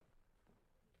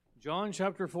John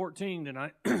chapter 14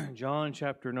 tonight. John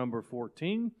chapter number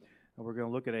 14. And we're going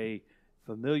to look at a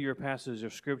familiar passage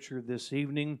of Scripture this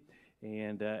evening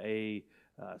and a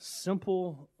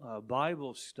simple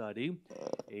Bible study.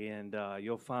 And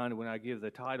you'll find when I give the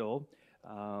title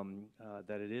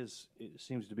that it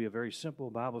seems to be a very simple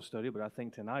Bible study. But I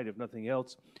think tonight, if nothing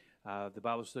else, the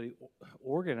Bible study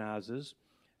organizes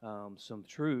some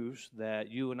truths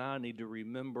that you and I need to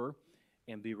remember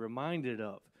and be reminded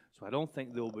of. So I don't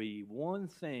think there'll be one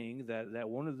thing that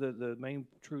one of the main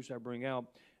truths I bring out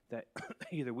that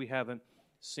either we haven't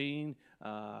seen,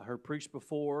 heard preached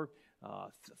before,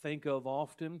 think of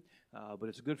often, but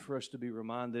it's good for us to be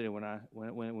reminded. And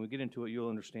when we get into it, you'll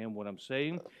understand what I'm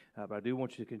saying. But I do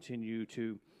want you to continue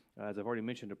to, as I've already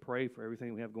mentioned, to pray for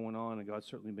everything we have going on. And God's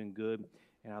certainly been good.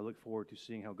 And I look forward to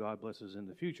seeing how God blesses in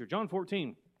the future. John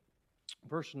 14,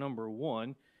 verse number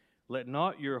 1, let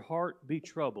not your heart be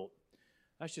troubled.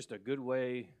 That's just a good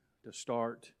way to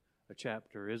start a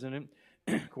chapter, isn't it?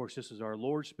 Of course, this is our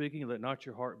Lord speaking. Let not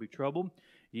your heart be troubled.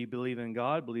 Ye believe in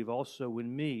God, believe also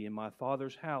in me. In my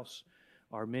Father's house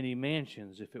are many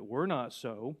mansions. If it were not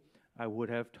so, I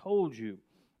would have told you.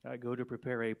 I go to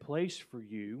prepare a place for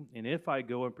you. And if I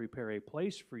go and prepare a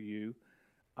place for you,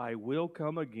 I will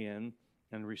come again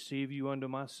and receive you unto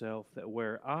myself, that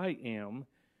where I am,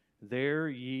 there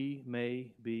ye may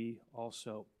be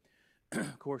also.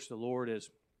 Of course, the Lord has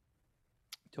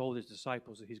told his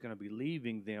disciples that he's going to be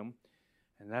leaving them,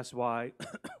 and that's why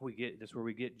that's where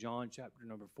we get John chapter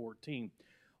number 14.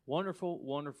 Wonderful,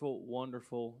 wonderful,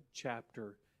 wonderful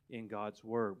chapter in God's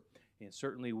Word, and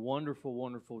certainly wonderful,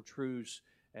 wonderful truths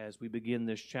as we begin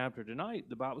this chapter tonight.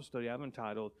 The Bible study I've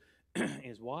entitled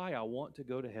is Why I Want to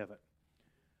Go to Heaven.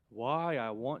 Why I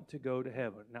want to go to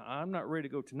heaven. Now, I'm not ready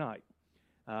to go tonight,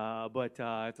 but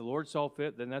if the Lord saw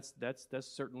fit, then that's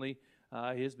certainly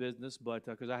his business, but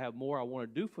because I have more I want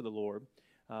to do for the Lord.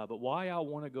 But why I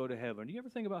want to go to heaven. Do you ever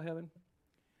think about heaven?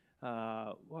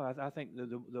 Well, I think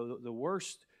the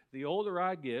worse, the older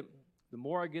I get, the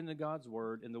more I get into God's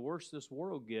Word, and the worse this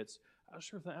world gets, I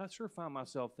sure find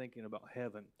myself thinking about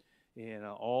heaven an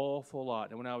awful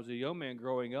lot. And when I was a young man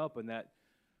growing up and that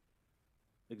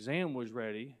exam was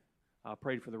ready, I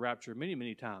prayed for the rapture many,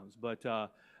 many times. But why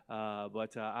I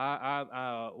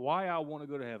want to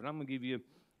go to heaven, I'm going to give you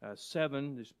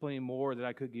 7. There's plenty more that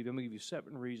I could give you. I'm going to give you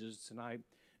 7 reasons tonight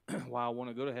why I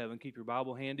want to go to heaven. Keep your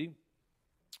Bible handy.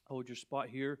 Hold your spot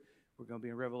here. We're going to be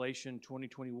in Revelation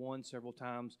 20:21 several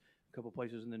times, a couple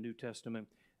places in the New Testament.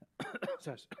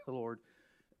 Ask the Lord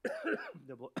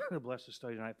to bless the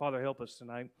study tonight. Father, help us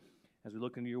tonight as we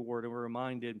look into your Word, and we're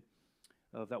reminded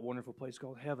of that wonderful place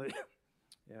called heaven,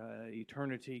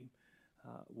 eternity,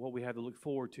 what we have to look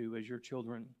forward to as your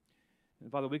children.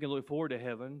 And Father, we can look forward to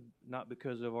heaven, not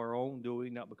because of our own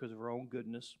doing, not because of our own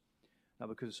goodness, not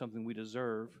because of something we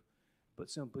deserve, but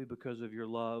simply because of your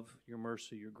love, your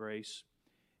mercy, your grace,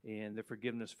 and the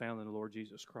forgiveness found in the Lord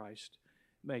Jesus Christ.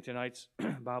 May tonight's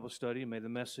Bible study, may the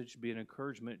message be an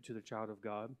encouragement to the child of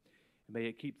God, and may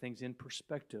it keep things in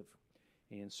perspective.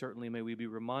 And certainly may we be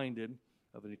reminded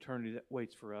of an eternity that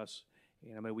waits for us,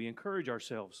 and may we encourage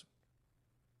ourselves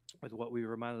with what we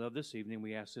were reminded of this evening.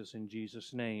 We ask this in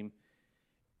Jesus' name.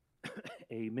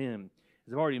 Amen.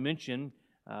 As I've already mentioned,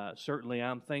 certainly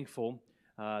I'm thankful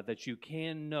that you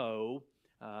can know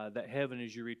that heaven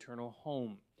is your eternal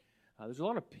home. There's a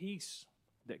lot of peace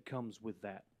that comes with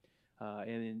that.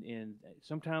 And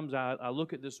sometimes I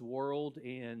look at this world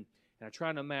and I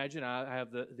try to imagine. I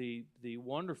have the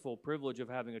wonderful privilege of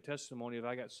having a testimony of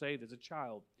I got saved as a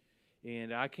child.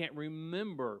 And I can't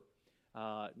remember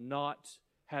not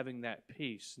having that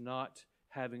peace, not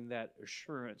having that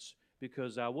assurance,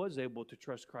 because I was able to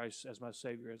trust Christ as my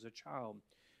Savior as a child.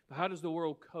 But how does the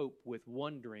world cope with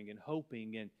wondering and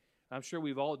hoping? And I'm sure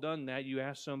we've all done that. You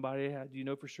ask somebody, do you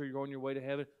know for sure you're on your way to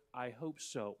heaven? I hope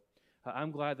so.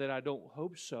 I'm glad that I don't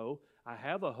hope so. I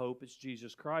have a hope. It's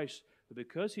Jesus Christ. But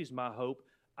because He's my hope,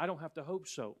 I don't have to hope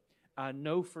so. I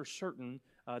know for certain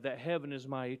that heaven is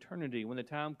my eternity. When the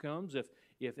time comes, if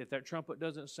that trumpet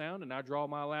doesn't sound and I draw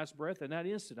my last breath, in that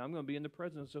instant, I'm going to be in the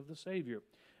presence of the Savior.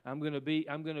 I'm going to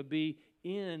be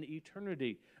in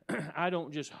eternity. I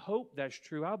don't just hope that's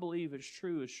true. I believe it's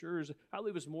true as sure as I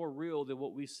believe it's more real than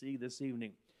what we see this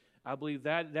evening. I believe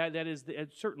that is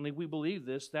certainly we believe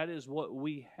this. That is what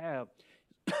we have.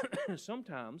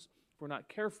 Sometimes, if we're not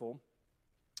careful,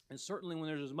 and certainly when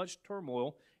there's as much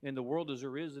turmoil in the world as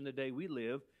there is in the day we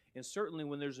live, and certainly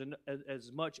when there's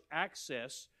as much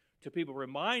access to people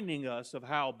reminding us of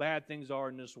how bad things are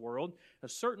in this world,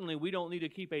 certainly we don't need to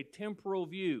keep a temporal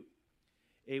view.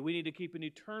 We need to keep an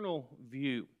eternal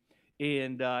view.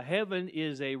 And heaven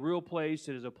is a real place.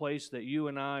 It is a place that you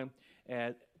and I,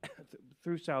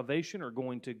 through salvation, are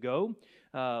going to go.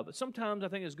 But sometimes I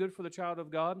think it's good for the child of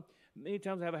God. Many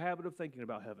times I have a habit of thinking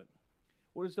about heaven.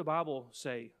 What does the Bible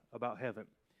say about heaven?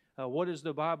 What does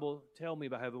the Bible tell me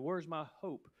about heaven? Where's my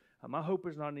hope? My hope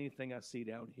is not anything I see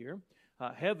down here.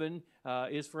 Heaven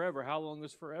is forever. How long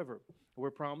is forever? We're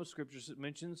promised, Scripture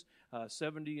mentions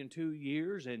 72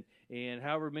 years, and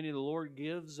however many the Lord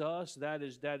gives us, that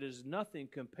is nothing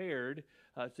compared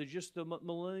to just the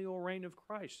millennial reign of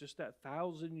Christ, just that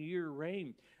 1,000-year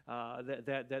reign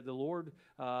that the Lord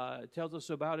tells us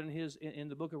about in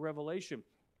the book of Revelation.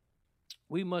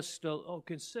 We must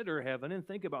consider heaven and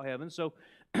think about heaven. So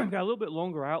I've got a little bit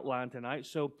longer outline tonight.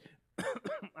 So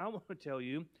I want to tell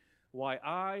you why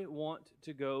I want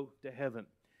to go to heaven.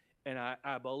 And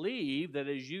I believe that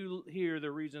as you hear the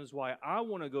reasons why I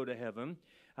want to go to heaven,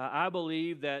 I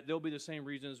believe that there'll be the same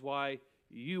reasons why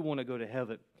you want to go to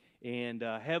heaven. And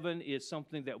heaven is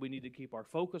something that we need to keep our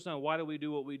focus on. Why do we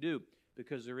do what we do?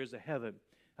 Because there is a heaven.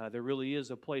 There really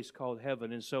is a place called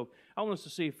heaven. And so I want us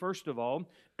to see, first of all,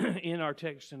 in our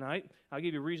text tonight, I'll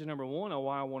give you reason number one on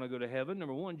why I want to go to heaven.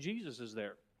 Number one, Jesus is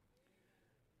there.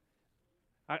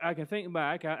 I can think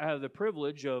back. I have the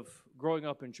privilege of growing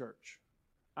up in church.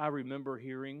 I remember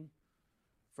hearing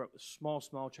from a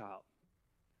small child,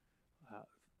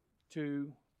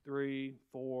 2, 3,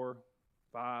 4,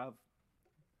 5,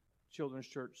 children's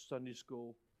church, Sunday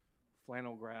school,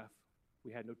 flannel graph.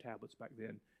 We had no tablets back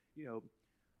then. You know,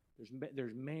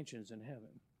 there's mansions in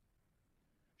heaven,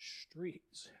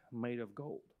 streets made of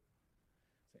gold.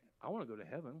 I want to go to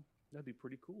heaven. That'd be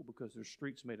pretty cool because there's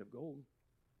streets made of gold.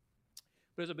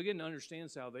 But as I begin to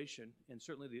understand salvation, and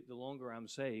certainly the longer I'm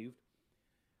saved,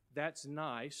 that's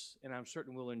nice, and I'm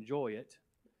certain we'll enjoy it.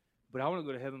 But I want to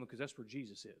go to heaven because that's where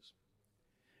Jesus is.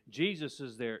 Jesus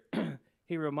is there.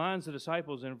 He reminds the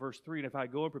disciples in verse 3, and if I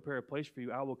go and prepare a place for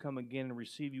you, I will come again and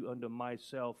receive you unto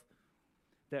myself,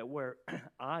 that where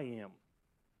I am,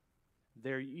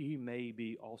 there ye may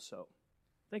be also.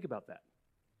 Think about that.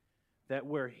 That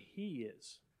where He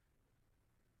is,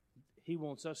 He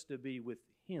wants us to be with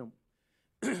Him.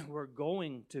 We're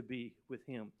going to be with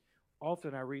Him.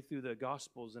 Often I read through the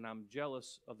Gospels and I'm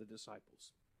jealous of the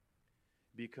disciples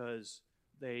because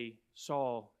they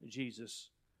saw Jesus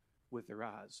with their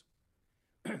eyes.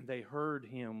 They heard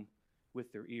Him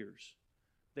with their ears.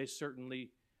 They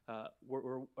certainly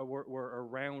were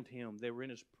around Him. They were in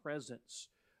His presence.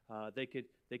 They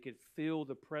could feel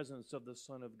the presence of the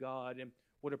Son of God, and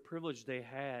what a privilege they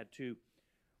had to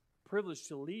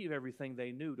leave everything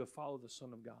they knew to follow the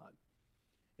Son of God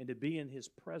and to be in His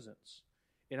presence.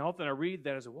 And often I read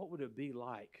that as what would it be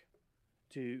like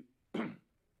to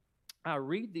I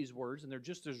read these words and they're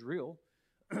just as real.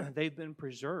 They've been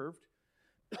preserved.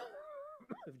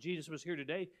 If Jesus was here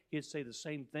today, He'd say the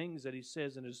same things that He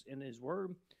says in His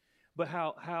Word. But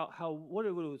what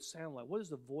it would sound like? What does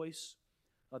the voice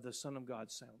of the Son of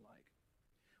God sound like?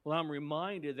 Well, I'm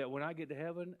reminded that when I get to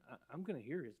heaven, I'm going to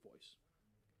hear His voice.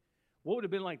 What would it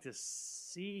have been like to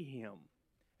see Him?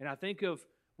 And I think of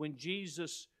when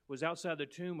Jesus was outside the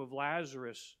tomb of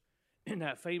Lazarus, in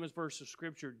that famous verse of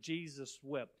Scripture, Jesus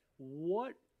wept.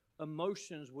 What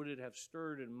emotions would it have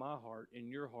stirred in my heart, in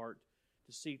your heart,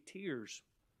 to see tears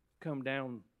come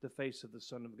down the face of the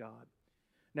Son of God?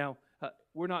 Now,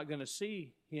 we're not going to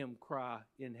see Him cry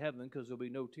in heaven because there'll be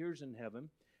no tears in heaven.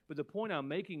 But the point I'm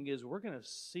making is we're going to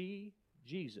see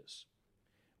Jesus.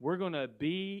 We're going to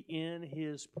be in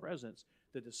His presence.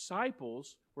 The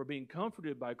disciples were being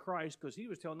comforted by Christ because He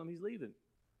was telling them He's leaving.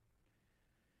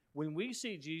 When we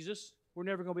see Jesus, we're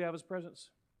never going to be out of His presence.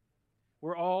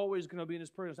 We're always going to be in His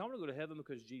presence. I want to go to heaven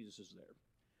because Jesus is there.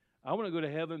 I want to go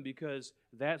to heaven because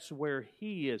that's where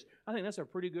He is. I think that's a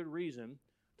pretty good reason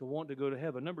to want to go to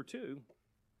heaven. Number two,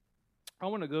 I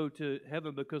want to go to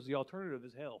heaven because the alternative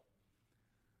is hell.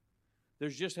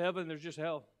 There's just heaven, there's just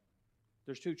hell.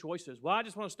 There's two choices. Well, I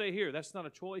just want to stay here. That's not a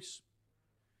choice.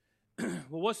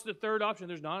 Well, what's the third option?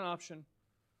 There's not an option.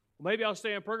 Well, maybe I'll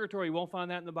stay in purgatory. You won't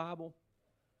find that in the Bible.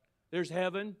 There's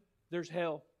heaven, there's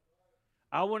hell.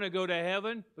 I want to go to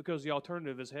heaven because the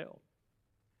alternative is hell.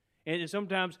 And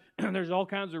sometimes there's all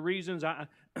kinds of reasons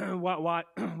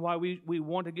why we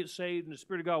want to get saved and the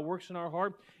Spirit of God works in our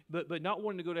heart, but not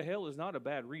wanting to go to hell is not a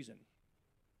bad reason.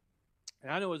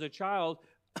 And I know as a child,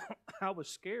 I was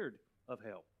scared of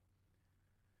hell.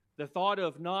 The thought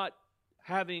of not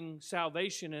having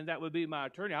salvation and that would be my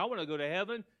eternity. I want to go to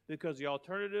heaven because the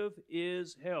alternative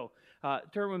is hell.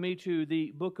 Turn with me to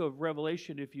the book of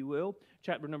Revelation, if you will,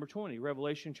 chapter number 20.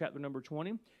 Revelation chapter number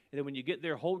 20. And then when you get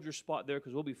there, hold your spot there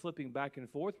because we'll be flipping back and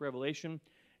forth. Revelation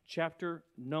chapter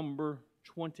number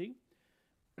 20.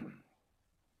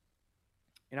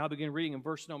 And I'll begin reading in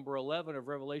verse number 11 of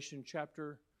Revelation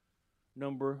chapter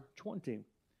number 20.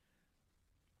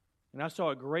 And I saw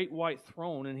a great white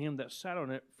throne, and him that sat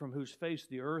on it, from whose face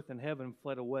the earth and heaven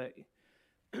fled away.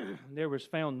 There was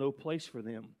found no place for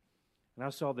them. And I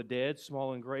saw the dead,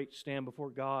 small and great, stand before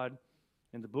God,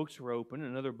 and the books were open.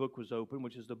 And another book was open,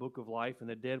 which is the book of life, and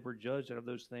the dead were judged out of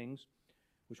those things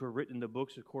which were written in the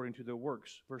books according to their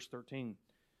works. Verse 13.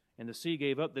 And the sea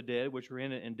gave up the dead which were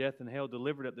in it, and death and hell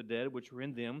delivered up the dead which were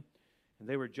in them, and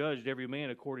they were judged every man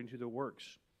according to their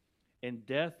works. And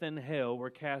death and hell were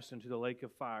cast into the lake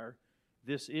of fire.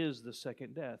 This is the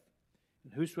second death.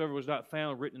 And whosoever was not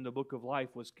found written in the book of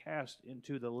life was cast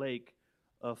into the lake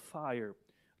of fire.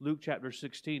 Luke chapter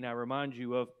 16, I remind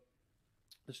you of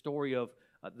the story of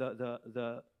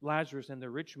the Lazarus and the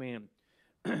rich man.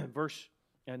 Verse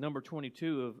number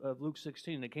 22 of Luke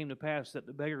 16, and it came to pass that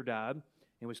the beggar died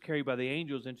and was carried by the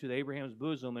angels into the Abraham's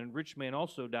bosom, and the rich man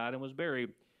also died and was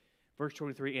buried. Verse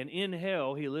 23, and in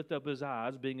hell he lift up his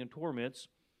eyes, being in torments,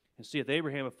 and seeth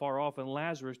Abraham afar off, and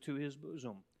Lazarus to his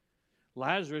bosom.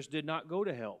 Lazarus did not go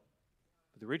to hell,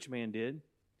 but the rich man did.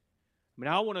 I mean,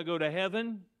 I want to go to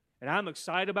heaven, and I'm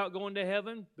excited about going to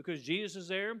heaven because Jesus is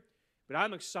there, but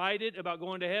I'm excited about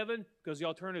going to heaven because the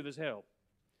alternative is hell.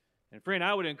 And friend,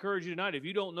 I would encourage you tonight, if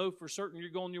you don't know for certain you're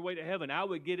going your way to heaven, I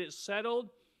would get it settled,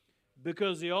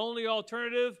 because the only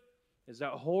alternative is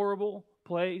that horrible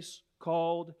place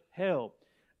called hell.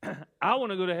 I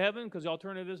want to go to heaven because the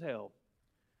alternative is hell.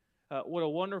 What a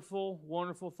wonderful,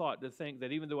 wonderful thought to think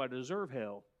that even though I deserve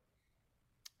hell,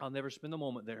 I'll never spend a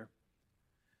moment there.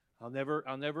 I'll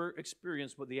never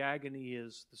experience what the agony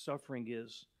is, the suffering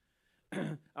is.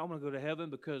 I want to go to heaven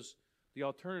because the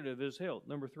alternative is hell.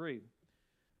 Number 3,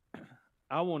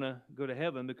 I want to go to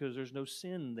heaven because there's no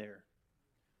sin there.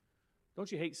 Don't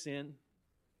you hate sin?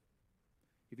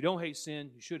 If you don't hate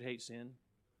sin, you should hate sin.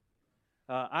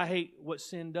 I hate what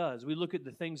sin does. We look at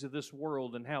the things of this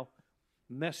world and how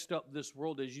messed up this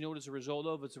world is. You know what it's a result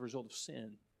of? It's a result of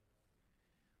sin.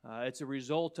 It's a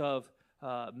result of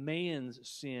man's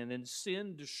sin, and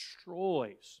sin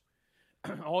destroys.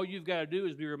 All you've got to do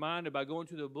is be reminded by going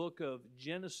to the book of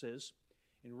Genesis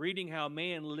and reading how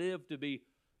man lived to be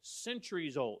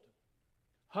centuries old,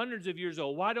 hundreds of years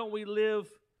old. Why don't we live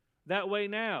that way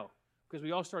now? Because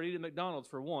we all start eating McDonald's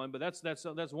for one, but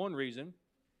that's one reason.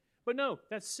 But no,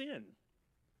 that's sin.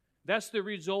 That's the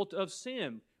result of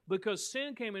sin. Because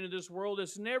sin came into this world,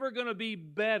 it's never going to be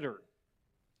better.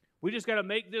 We just got to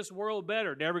make this world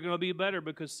better. Never going to be better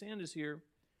because sin is here.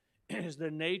 It's the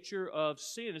nature of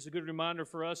sin. It's a good reminder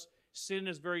for us. Sin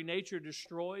is very nature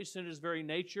destroys. Sin is very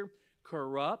nature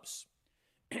corrupts.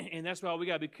 And that's why we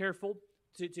got to be careful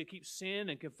to keep sin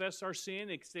and confess our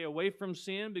sin and stay away from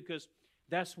sin, because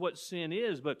that's what sin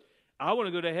is. But I want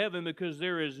to go to heaven because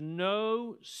there is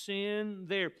no sin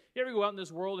there. You ever go out in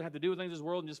this world and have to do things in this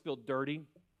world and just feel dirty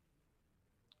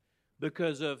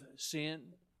because of sin?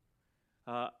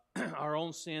 Our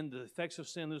own sin, the effects of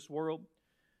sin in this world.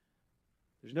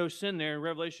 There's no sin there. In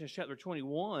Revelation chapter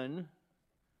 21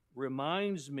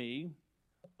 reminds me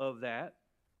of that.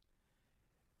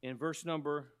 In verse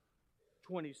number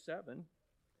 27,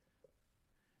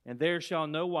 and there shall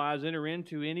no wise enter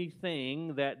into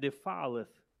anything that defileth,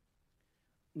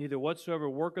 neither whatsoever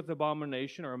worketh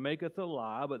abomination or maketh a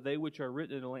lie, but they which are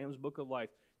written in the Lamb's book of life.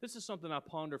 This is something I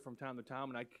ponder from time to time,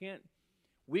 and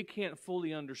we can't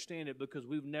fully understand it because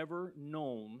we've never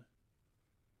known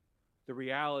the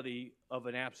reality of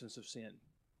an absence of sin.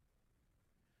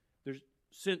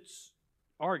 Since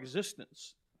our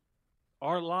existence,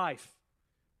 our life,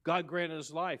 God granted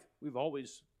us life, we've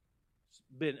always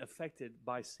been affected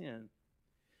by sin.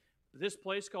 This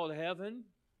place called heaven,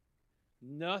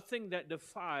 nothing that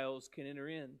defiles can enter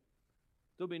in.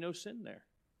 There'll be no sin there.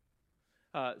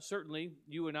 Certainly,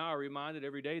 you and I are reminded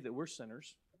every day that we're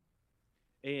sinners.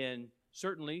 And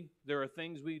certainly, there are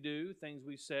things we do, things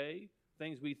we say,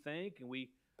 things we think, and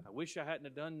I wish I hadn't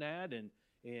have done that,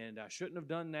 and I shouldn't have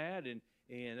done that,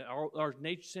 and our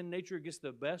sin nature gets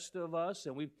the best of us,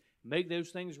 and we make those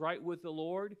things right with the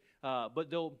Lord.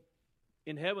 But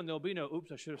in heaven, there'll be no,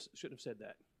 oops, I shouldn't have said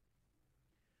that.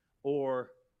 Or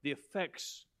the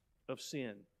effects of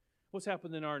sin. What's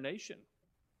happened in our nation?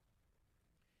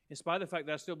 In spite of the fact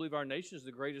that I still believe our nation is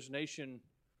the greatest nation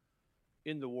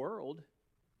in the world,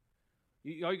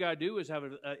 all you got to do is have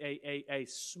a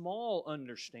small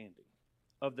understanding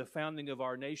of the founding of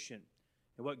our nation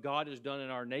and what God has done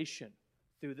in our nation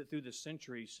through the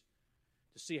centuries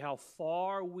to see how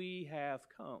far we have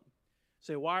come.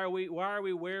 Say, why are we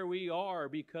where we are?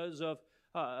 Because of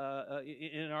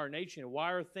in our nation.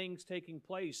 Why are things taking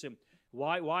place? And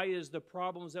Why is the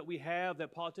problems that we have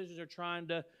that politicians are trying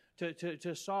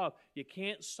to solve? You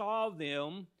can't solve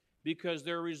them because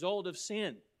they're a result of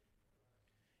sin.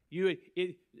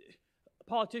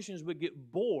 Politicians would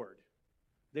get bored.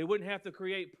 They wouldn't have to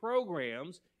create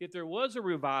programs if there was a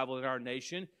revival in our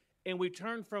nation and we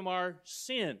turn from our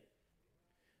sin.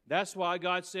 That's why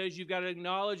God says you've got to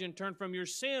acknowledge and turn from your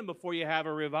sin before you have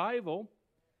a revival.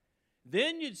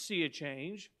 Then you'd see a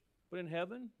change. But in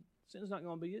heaven, sin's not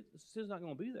going to be it. Sin's not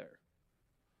going to be there.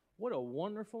 What a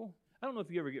wonderful... I don't know if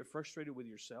you ever get frustrated with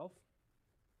yourself.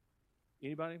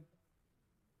 Anybody?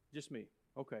 Just me.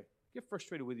 Okay. Get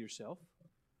frustrated with yourself.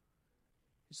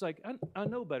 It's like, I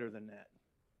know better than that.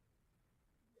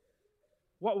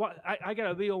 I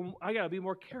gotta be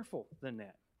more careful than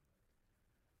that.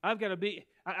 I've got to be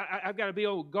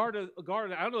on guard.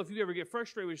 I don't know if you ever get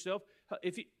frustrated with yourself.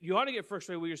 If you ought to get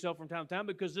frustrated with yourself from time to time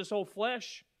because this whole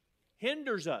flesh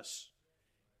hinders us.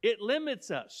 It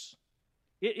limits us.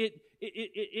 It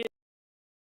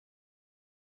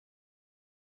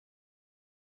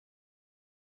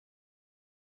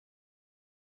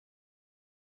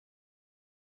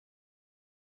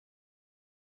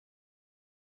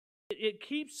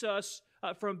keeps us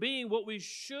from being what we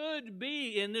should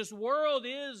be, and this world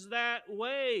is that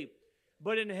way.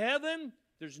 But in heaven,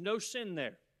 there's no sin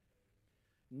there.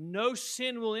 No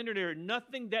sin will enter there.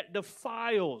 Nothing that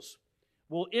defiles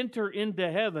will enter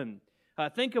into heaven.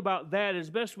 Think about that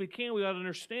as best we can. We ought to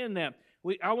understand that.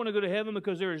 I want to go to heaven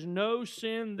because there is no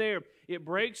sin there. It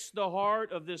breaks the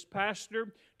heart of this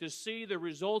pastor to see the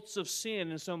results of sin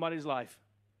in somebody's life.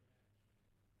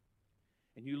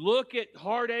 And you look at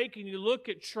heartache, and you look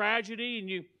at tragedy, and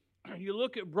you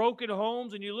look at broken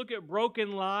homes, and you look at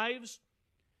broken lives,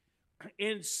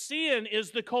 and sin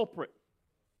is the culprit.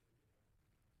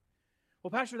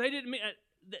 Well, Pastor, they didn't mean...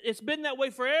 It's been that way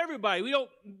for everybody. We don't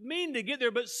mean to get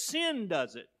there, but sin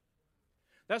does it.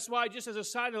 That's why, just as a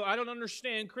side note, I don't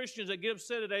understand Christians that get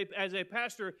upset as a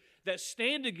pastor that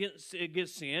stand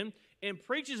against sin and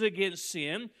preaches against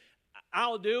sin.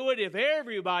 I'll do it if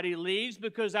everybody leaves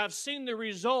because I've seen the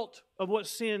result of what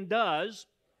sin does,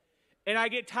 and I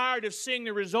get tired of seeing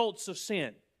the results of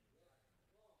sin.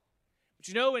 But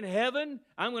you know, in heaven,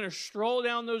 I'm going to stroll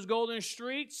down those golden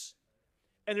streets,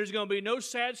 and there's going to be no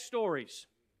sad stories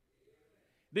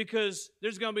because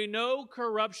there's going to be no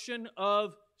corruption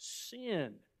of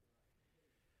sin.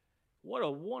 What a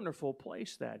wonderful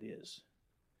place that is.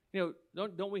 You know,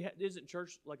 don't we? Isn't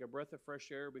church like a breath of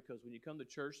fresh air? Because when you come to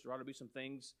church, there ought to be some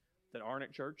things that aren't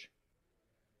at church.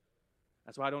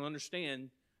 That's why I don't understand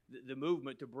the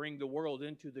movement to bring the world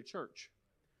into the church.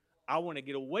 I want to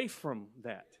get away from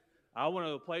that. I want to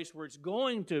go to a place where it's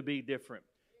going to be different.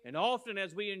 And often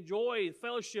as we enjoy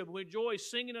fellowship, we enjoy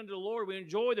singing unto the Lord, we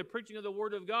enjoy the preaching of the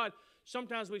Word of God,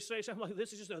 sometimes we say something like,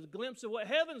 this is just a glimpse of what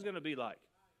heaven's going to be like.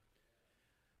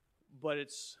 But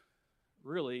it's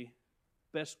really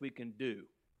best we can do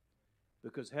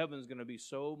because heaven's going to be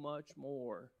so much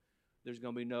more. There's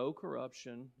going to be no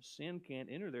corruption. Sin can't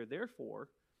enter there. Therefore,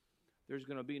 there's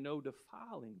going to be no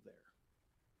defiling there.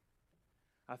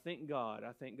 I thank God,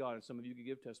 and some of you can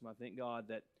give testimony, I thank God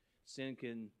that sin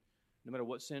can, no matter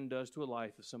what sin does to a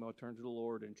life, if somebody will turn to the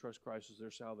Lord and trust Christ as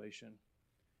their salvation,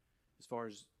 as far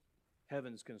as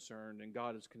heaven's concerned and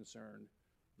God is concerned,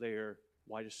 they're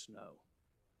white as snow.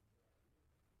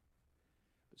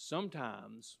 But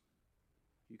sometimes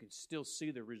you can still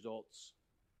see the results.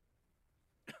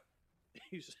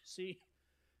 You see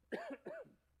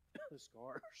the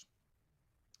scars.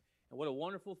 And what a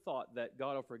wonderful thought that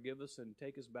God will forgive us and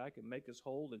take us back and make us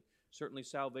whole, and certainly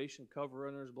salvation cover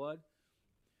under His blood.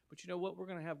 But you know what? We're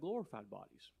going to have glorified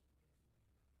bodies.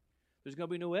 There's going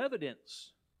to be no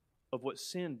evidence of what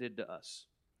sin did to us.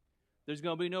 There's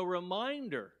going to be no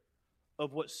reminder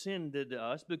of what sin did to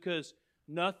us because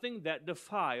nothing that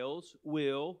defiles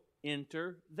will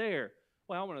enter there.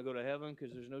 Well, I want to go to heaven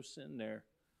because there's no sin there.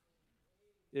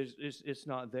 It's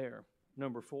not there.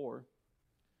 Number 4.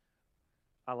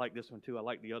 I like this one too. I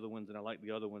like the other ones, and I like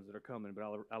the other ones that are coming, but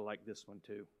I like this one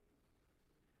too.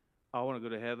 I want to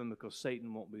go to heaven because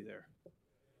Satan won't be there.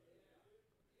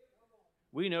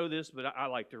 We know this, but I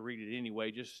like to read it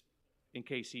anyway, just in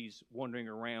case he's wandering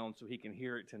around so he can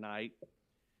hear it tonight.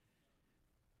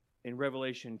 In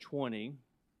Revelation 20,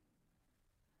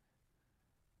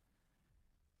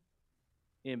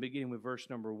 and beginning with verse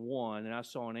number 1, and I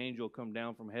saw an angel come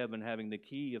down from heaven having the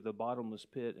key of the bottomless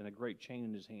pit and a great chain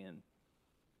in his hand.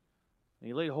 And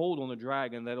he laid hold on the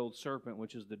dragon, that old serpent,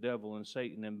 which is the devil and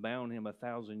Satan, and bound him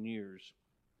 1,000 years.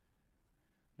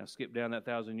 Now skip down, that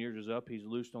 1,000 years is up. He's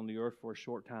loosed on the earth for a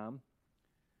short time.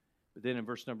 But then in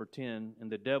verse number 10, and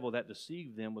the devil that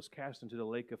deceived them was cast into the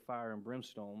lake of fire and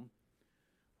brimstone,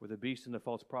 where the beast and the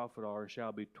false prophet are, and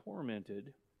shall be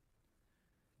tormented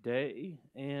day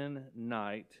and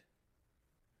night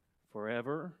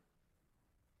forever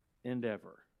and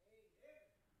ever.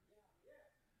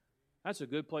 That's a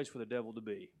good place for the devil to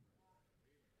be.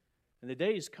 And the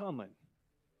day is coming.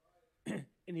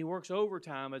 And he works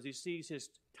overtime as he sees his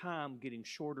time getting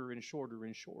shorter and shorter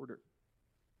and shorter.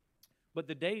 But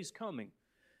the day is coming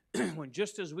when,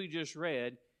 just as we just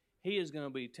read, he is going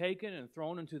to be taken and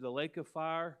thrown into the lake of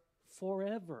fire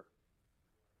forever.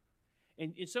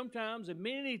 And sometimes, and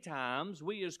many times,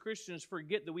 we as Christians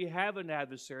forget that we have an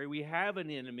adversary, we have an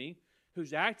enemy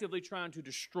who's actively trying to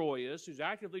destroy us, who's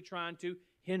actively trying to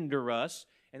hinder us.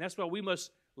 And that's why we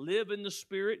must live in the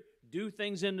Spirit, do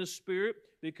things in the Spirit,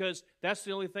 because that's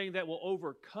the only thing that will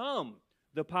overcome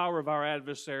the power of our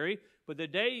adversary. But the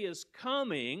day is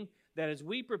coming that as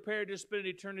we prepare to spend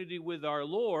eternity with our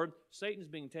Lord, Satan's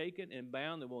being taken and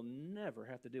bound, and we'll never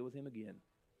have to deal with him again.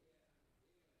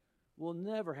 We'll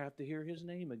never have to hear his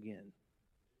name again.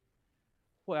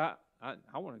 Well, I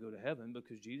want to go to heaven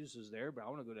because Jesus is there, but I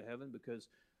want to go to heaven because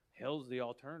hell's the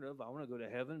alternative. I want to go to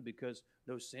heaven because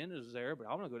no sin is there, but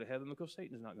I want to go to heaven because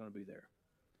Satan's not going to be there.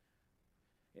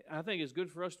 I think it's good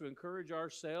for us to encourage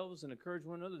ourselves and encourage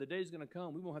one another. The day's going to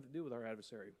come, we won't have to deal with our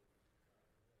adversary.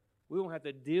 We won't have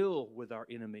to deal with our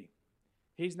enemy.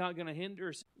 He's not going to hinder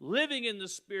us living in the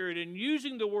Spirit and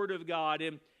using the Word of God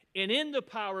and in the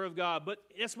power of God. But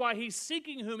that's why he's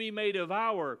seeking whom he may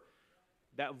devour.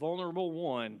 That vulnerable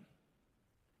one,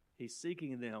 he's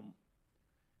seeking them.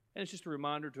 And it's just a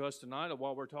reminder to us tonight,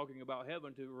 while we're talking about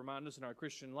heaven, to remind us in our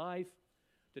Christian life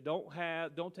to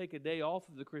don't take a day off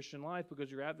of the Christian life,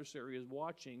 because your adversary is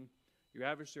watching, your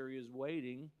adversary is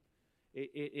waiting,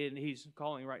 and he's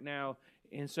calling right now.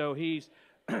 And so he's,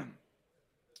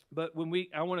 but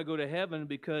I want to go to heaven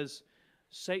because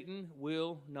Satan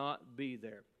will not be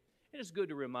there. And it's good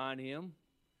to remind him.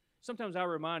 Sometimes I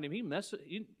remind him, he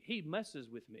messes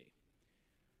with me.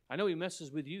 I know he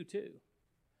messes with you too.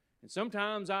 And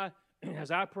sometimes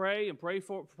as I pray and pray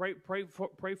for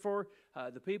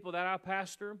the people that I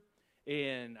pastor,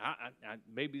 and I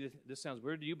maybe this sounds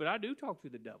weird to you, but I do talk to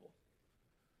the devil.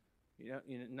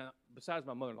 Not, besides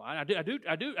my mother-in-law, I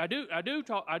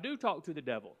do talk to the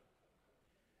devil,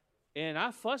 and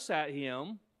I fuss at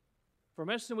him for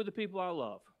messing with the people I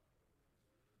love,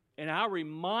 and I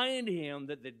remind him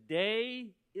that the day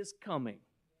is coming.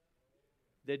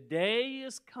 The day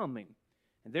is coming,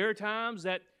 and there are times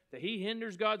that he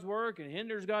hinders God's work and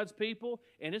hinders God's people,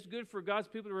 and it's good for God's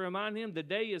people to remind him the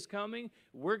day is coming.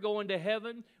 We're going to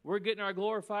heaven. We're getting our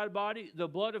glorified body. The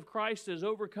blood of Christ has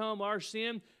overcome our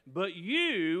sin, but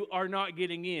you are not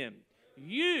getting in.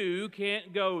 You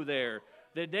can't go there.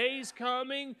 The day's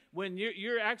coming when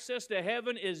your access to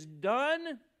heaven is done,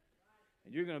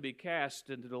 and you're going to be cast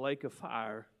into the lake of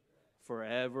fire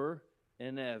forever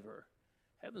and ever.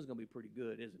 Heaven's going to be pretty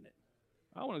good, isn't it?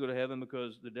 I want to go to heaven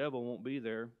because the devil won't be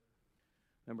there.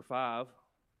 Number 5,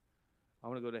 I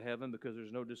want to go to heaven because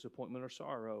there's no disappointment or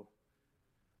sorrow.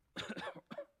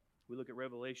 We look at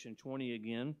Revelation 20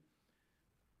 again,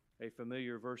 a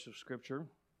familiar verse of Scripture.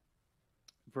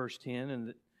 Verse 10,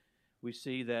 and we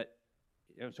see that,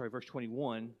 verse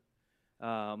 21.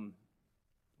 I've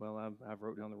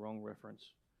wrote down the wrong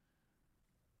reference.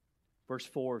 Verse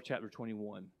 4 of chapter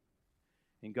 21.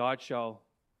 And God shall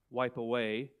wipe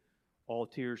away all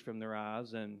tears from their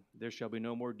eyes, and there shall be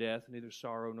no more death, neither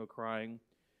sorrow nor crying,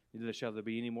 neither shall there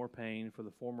be any more pain, for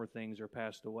the former things are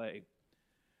passed away.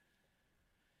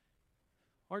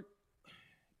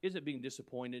 Is it being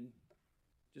disappointed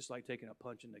just like taking a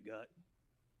punch in the gut?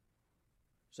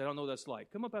 So I don't know what that's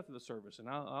like. Come up after the service, and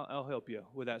I'll help you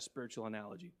with that spiritual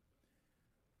analogy.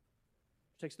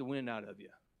 It takes the wind out of you.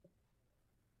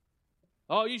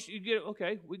 Oh, you get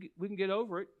okay. We can get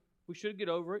over it. We should get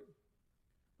over it.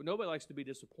 But nobody likes to be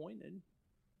disappointed.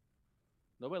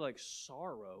 Nobody likes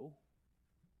sorrow.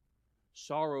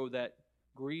 Sorrow, that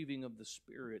grieving of the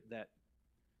spirit that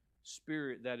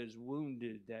is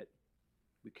wounded, that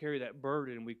we carry that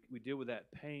burden, we deal with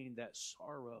that pain, that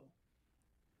sorrow.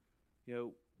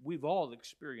 We've all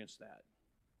experienced that.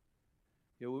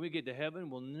 When we get to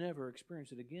heaven, we'll never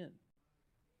experience it again.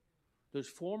 Those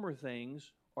former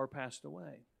things are passed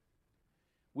away.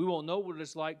 We won't know what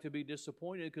it's like to be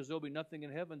disappointed because there'll be nothing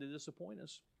in heaven to disappoint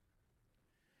us.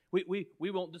 We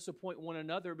won't disappoint one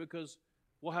another because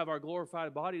we'll have our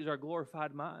glorified bodies, our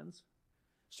glorified minds.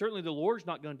 Certainly the Lord's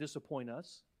not going to disappoint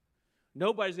us.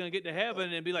 Nobody's going to get to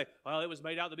heaven and be like, well, it was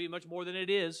made out to be much more than it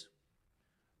is.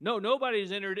 No,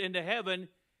 nobody's entered into heaven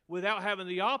without having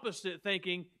the opposite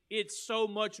thinking, It's so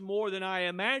much more than I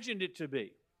imagined it to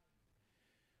be.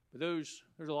 But there's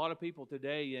a lot of people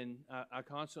today, and I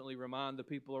constantly remind the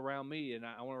people around me, and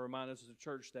I want to remind us as a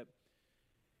church that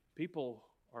people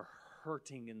are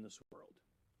hurting in this world.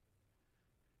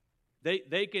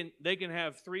 They can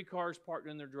have 3 cars parked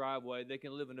in their driveway. They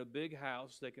can live in a big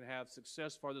house. They can have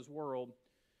success for this world.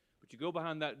 But you go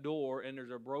behind that door, and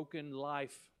there's a broken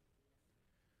life.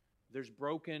 There's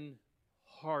broken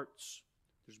hearts.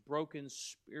 There's broken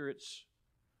spirits.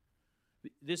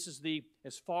 This is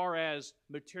as far as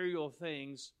material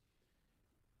things,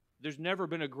 there's never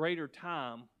been a greater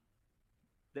time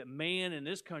that man in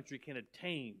this country can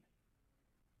attain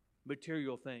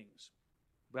material things.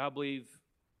 But I believe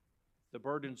the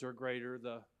burdens are greater,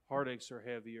 the heartaches are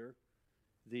heavier,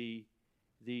 the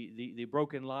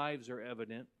broken lives are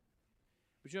evident.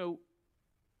 But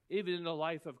even in the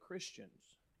life of Christians,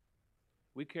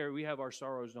 we have our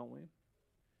sorrows, don't we?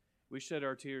 We shed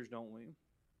our tears, don't we?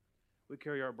 We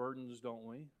carry our burdens, don't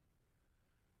we?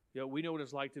 We know what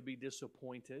it's like to be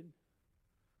disappointed.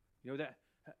 That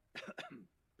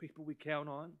people we count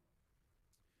on.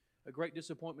 A great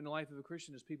disappointment in the life of a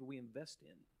Christian is people we invest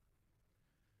in.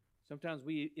 Sometimes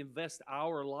we invest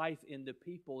our life into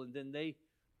people, and then they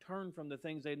turn from the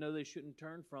things they know they shouldn't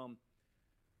turn from.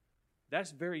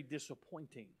 That's very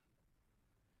disappointing.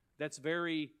 That's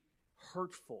very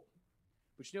hurtful.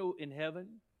 But in heaven,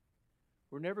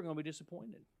 we're never going to be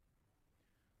disappointed.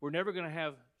 We're never going to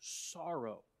have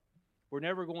sorrow. We're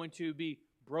never going to be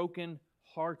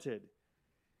broken-hearted.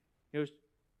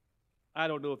 I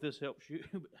don't know if this helps you,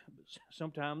 but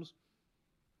sometimes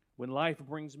when life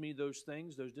brings me those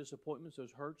things, those disappointments,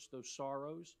 those hurts, those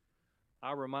sorrows,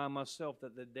 I remind myself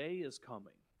that the day is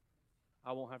coming.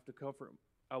 I won't have to comfort.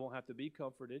 I won't have to be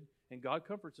comforted. And God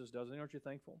comforts us, doesn't He? Aren't you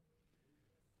thankful?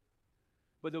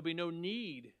 But there'll be no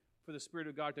need for the Spirit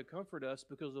of God to comfort us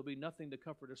because there'll be nothing to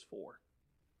comfort us for.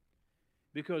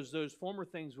 Because those former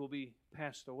things will be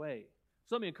passed away.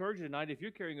 So let me encourage you tonight, if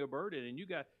you're carrying a burden and you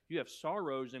have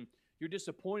sorrows and you're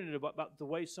disappointed about the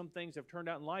way some things have turned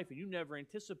out in life and you never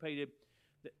anticipated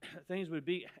that things would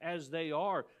be as they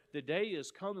are, the day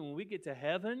is coming when we get to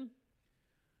heaven,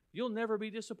 you'll never be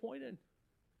disappointed.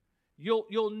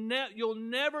 You'll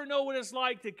never know what it's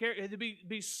like to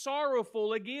be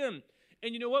sorrowful again.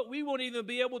 And you know what? We won't even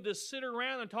be able to sit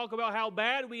around and talk about how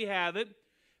bad we have it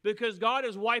because God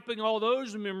is wiping all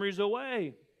those memories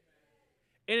away.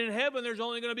 And in heaven, there's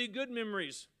only going to be good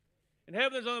memories. In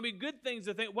heaven, there's only going to be good things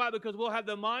to think. Why? Because we'll have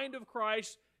the mind of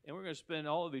Christ, and we're going to spend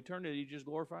all of eternity just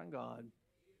glorifying God.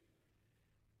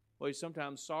 Well,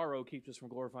 sometimes sorrow keeps us from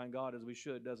glorifying God as we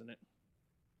should, doesn't it?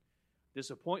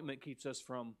 Disappointment keeps us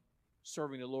from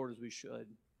serving the Lord as we should.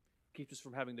 Keeps us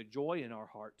from having the joy in our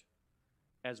heart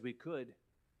as we could.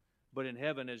 But in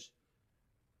heaven, as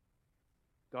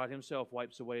God Himself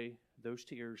wipes away those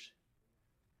tears,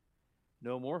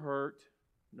 no more hurt,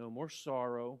 no more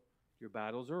sorrow. Your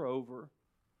battles are over.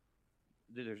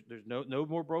 There's no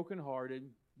more brokenhearted.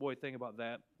 Boy, think about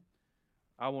that.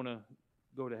 I want to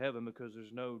go to heaven because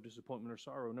there's no disappointment or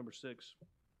sorrow. Number 6.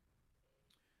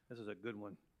 This is a good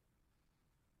one.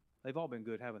 They've all been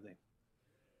good, haven't they?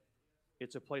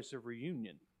 It's a place of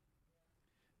reunion.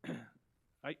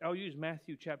 I'll use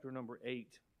Matthew chapter number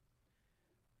 8,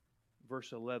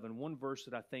 verse 11. One verse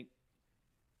that I think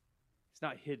it's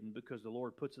not hidden because the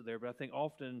Lord puts it there, but I think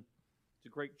often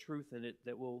there's a great truth in it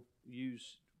that we'll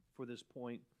use for this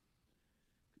point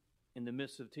in the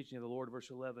midst of the teaching of the Lord.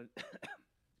 Verse 11,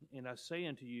 and I say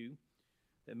unto you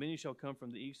that many shall come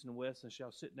from the east and west and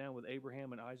shall sit down with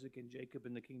Abraham and Isaac and Jacob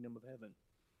in the kingdom of heaven.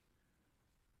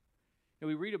 And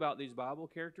we read about these Bible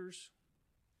characters.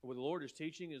 What the Lord is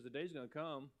teaching is the day's going to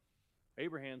come.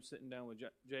 Abraham's sitting down with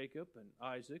Jacob and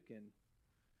Isaac and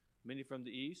many from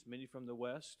the east, many from the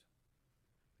west.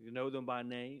 You know them by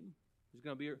name. There's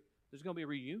going to be a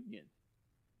reunion.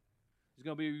 There's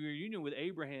going to be a reunion with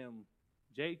Abraham,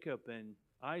 Jacob, and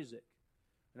Isaac.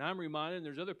 And I'm reminded,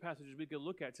 there's other passages we could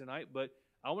look at tonight, but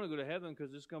I want to go to heaven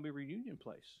because it's going to be a reunion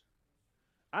place.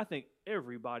 I think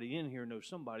everybody in here knows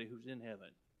somebody who's in heaven.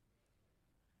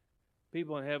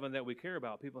 People in heaven that we care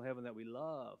about, people in heaven that we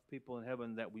love, people in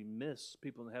heaven that we miss,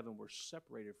 people in heaven we're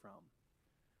separated from.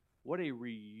 What a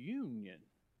reunion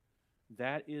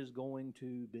that is going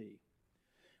to be.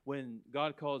 When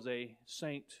God calls a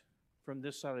saint from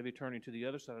this side of eternity to the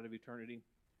other side of eternity,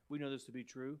 we know this to be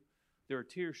true. There are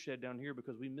tears shed down here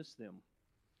because we miss them.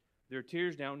 There are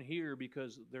tears down here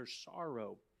because there's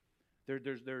sorrow.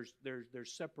 There's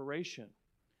separation.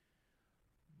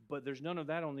 But there's none of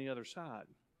that on the other side.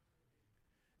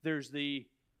 There's the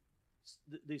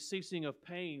ceasing of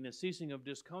pain, the ceasing of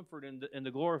discomfort in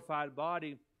the glorified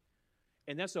body.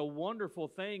 And that's a wonderful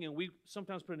thing, and we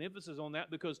sometimes put an emphasis on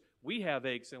that because we have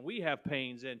aches and we have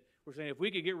pains, and we're saying if we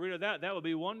could get rid of that, that would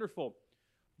be wonderful.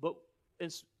 But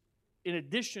it's, in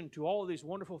addition to all of these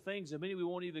wonderful things, and many we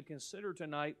won't even consider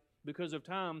tonight because of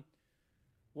time,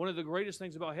 one of the greatest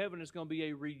things about heaven is going to be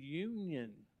a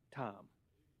reunion time.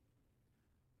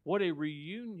 What a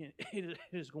reunion it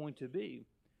is going to be.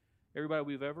 Everybody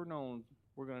we've ever known,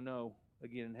 we're going to know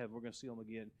again in heaven. We're going to see them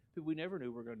again. People we never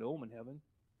knew, we're going to know them in heaven.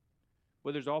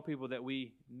 Whether it's all people that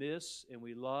we miss and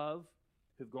we love,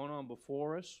 who've gone on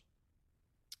before us,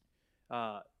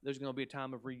 there's going to be a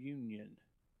time of reunion.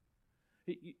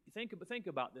 Think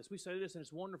about this. We say this, and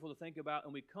it's wonderful to think about,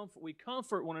 and we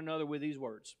comfort one another with these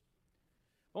words.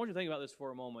 I want you to think about this for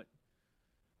a moment.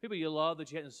 People you love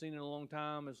that you hadn't seen in a long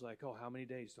time, it's like, oh, how many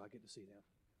days do I get to see them?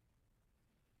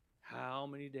 How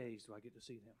many days do I get to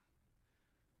see them?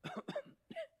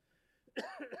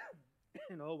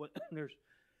 You know, but there's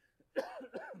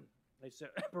a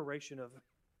separation of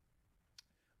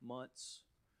months,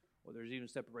 or there's even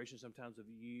separation sometimes of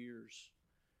years,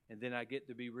 and then I get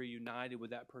to be reunited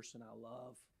with that person I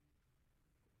love.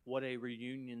 What a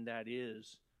reunion that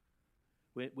is.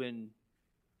 When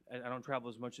I don't travel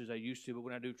as much as I used to, but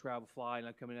when I do travel, fly, and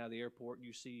I'm coming out of the airport,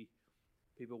 you see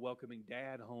people welcoming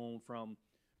Dad home from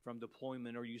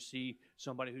deployment, or you see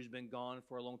somebody who's been gone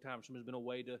for a long time, somebody's been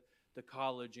away to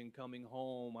college and coming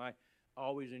home. I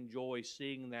always enjoy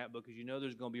seeing that because you know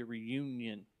there's going to be a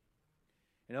reunion.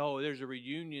 And there's a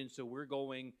reunion, so we're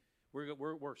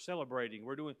celebrating.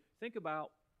 Think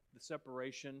about the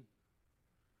separation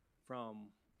from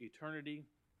eternity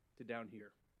to down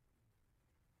here.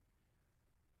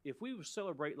 If we would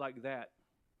celebrate like that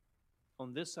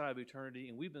on this side of eternity,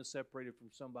 and we've been separated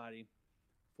from somebody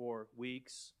for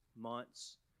weeks,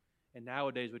 months, and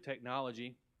nowadays with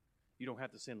technology, you don't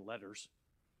have to send letters.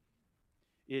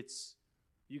 You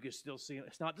can still see,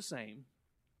 it's not the same,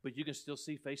 but you can still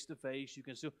see face to face. You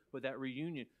can still, with that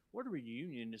reunion, what a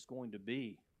reunion is going to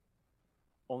be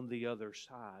on the other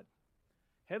side.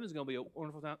 Heaven's going to be a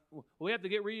wonderful time. We have to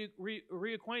get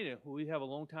reacquainted. We have a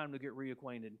long time to get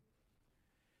reacquainted.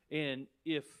 And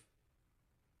if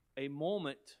a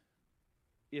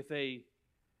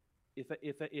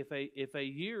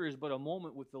year is but a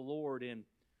moment with the Lord, and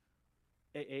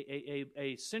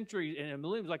a century and a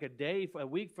millennium is like a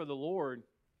week for the Lord,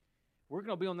 we're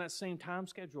going to be on that same time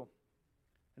schedule.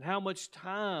 And how much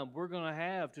time we're going to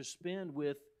have to spend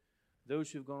with those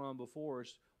who've gone on before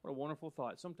us. What a wonderful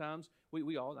thought. Sometimes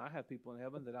I have people in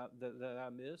heaven that I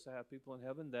miss. I have people in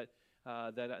heaven that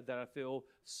I feel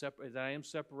that I am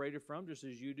separated from, just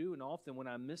as you do. And often when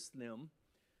I miss them,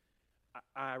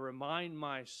 I remind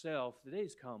myself the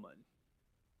day's coming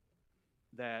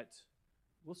that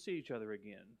we'll see each other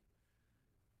again,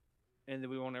 and that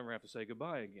we won't ever have to say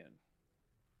goodbye again.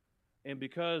 And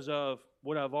because of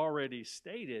what I've already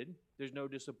stated, there's no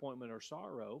disappointment or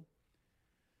sorrow.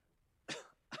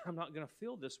 I'm not going to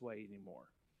feel this way anymore.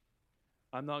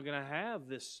 I'm not going to have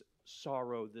this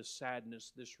sorrow, this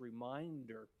sadness, this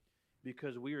reminder,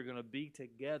 because we are going to be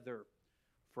together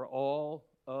for all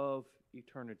of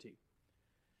eternity.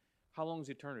 How long is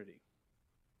eternity?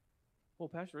 Well,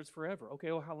 Pastor, it's forever.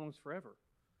 Okay, well, how long is forever?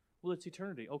 Well, it's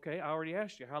eternity. Okay, I already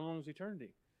asked you, how long is eternity?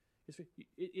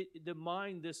 The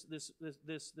mind, this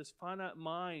finite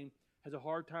mind, has a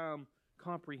hard time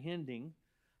comprehending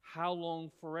how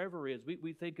long forever is.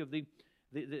 We think of the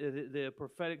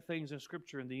prophetic things in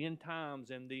Scripture and the end times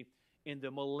and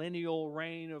the millennial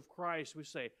reign of Christ. We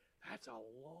say that's a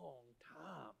long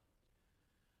time.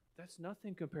 That's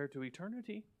nothing compared to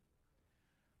eternity.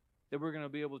 That we're going to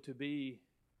be able to be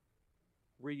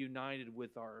reunited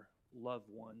with our loved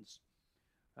ones.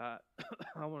 I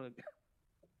want to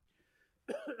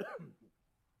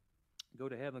go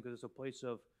to heaven because it's a place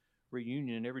of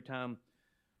reunion. And every time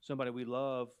somebody we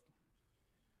love,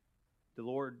 the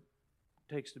Lord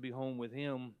takes to be home with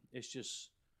Him, it's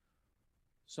just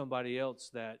somebody else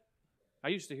that I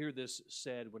used to hear this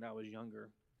said when I was younger,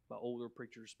 by older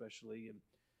preachers especially,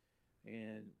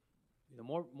 and the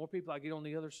more people I get on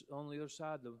the other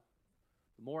side, the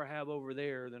more I have over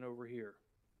there than over here.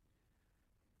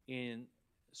 And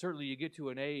certainly you get to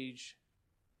an age,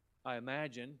 I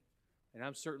imagine, and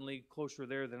I'm certainly closer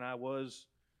there than I was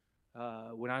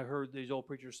when I heard these old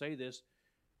preachers say this,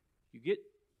 you get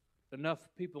enough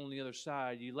people on the other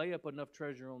side, you lay up enough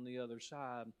treasure on the other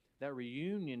side, that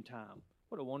reunion time,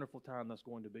 what a wonderful time that's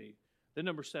going to be. Then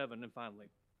number 7, and finally.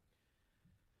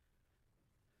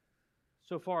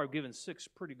 So far I've given 6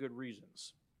 pretty good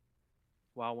reasons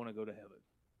why I want to go to heaven.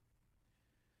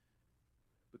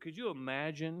 But could you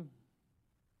imagine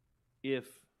if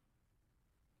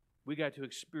we got to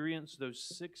experience those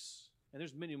 6 and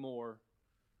there's many more,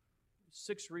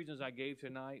 6 reasons I gave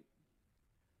tonight,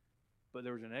 but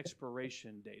there was an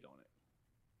expiration date on it.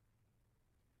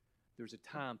 There's a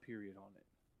time period on it.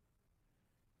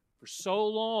 For so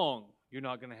long, you're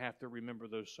not going to have to remember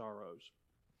those sorrows.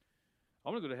 I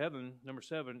want to go to heaven. Number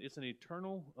 7, it's an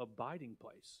eternal abiding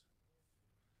place.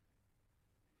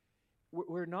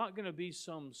 We're not going to be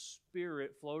some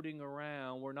spirit floating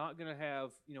around. We're not going to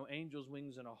have, angels'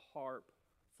 wings and a harp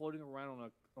floating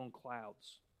around on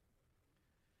clouds.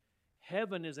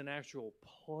 Heaven is an actual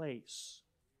place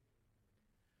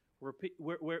where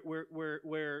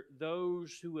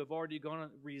those who have already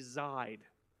gone reside.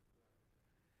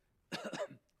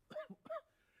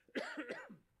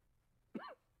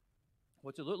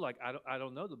 What's it look like? I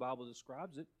don't know. The Bible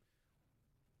describes it.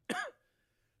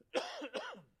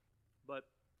 But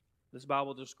this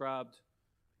Bible described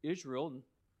Israel,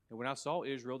 and when I saw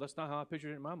Israel, that's not how I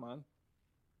pictured it in my mind.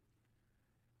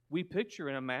 We picture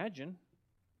and imagine.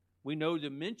 We know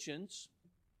dimensions.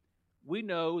 We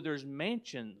know there's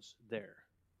mansions there.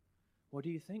 What do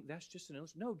you think? That's just an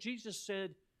illustration. No, Jesus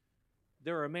said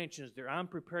there are mansions there. I'm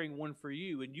preparing one for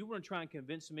you. And you want to try and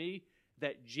convince me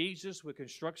that Jesus would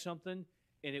construct something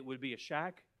and it would be a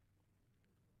shack?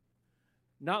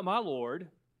 Not my Lord.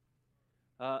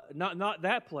 Not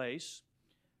that place.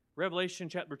 Revelation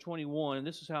chapter 21, and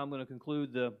this is how I'm going to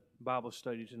conclude the Bible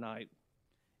study tonight.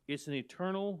 It's an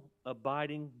eternal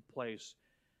abiding place.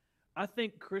 I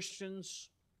think Christians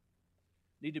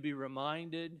need to be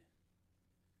reminded,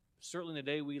 certainly in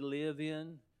the day we live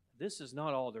in, this is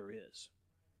not all there is.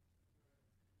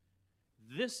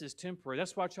 This is temporary.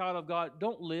 That's why, child of God,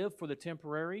 don't live for the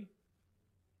temporary.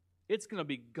 It's going to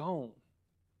be gone.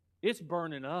 It's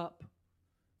burning up.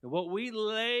 And what we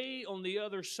lay on the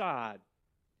other side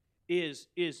is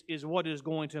what is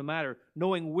going to matter.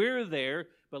 Knowing we're there,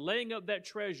 but laying up that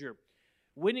treasure,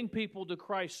 winning people to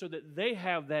Christ so that they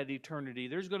have that eternity.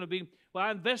 There's going to be, well,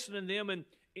 I invested in them and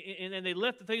they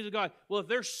left the things of God. Well, if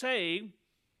they're saved,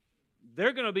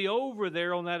 they're going to be over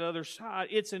there on that other side.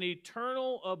 It's an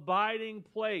eternal abiding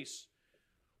place.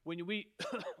 When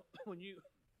when you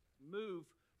move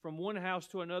from one house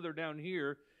to another down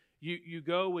here, you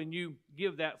go and you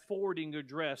give that forwarding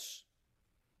address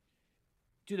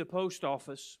to the post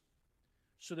office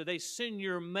so that they send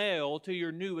your mail to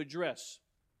your new address.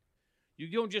 You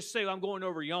don't just say, I'm going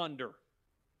over yonder.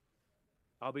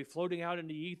 I'll be floating out in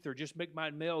the ether. Just make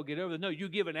my mail get over there. No, you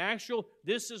give an actual,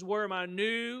 this is where my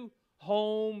new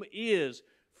home is.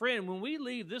 Friend, when we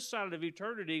leave this side of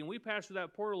eternity and we pass through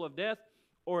that portal of death,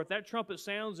 or if that trumpet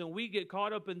sounds and we get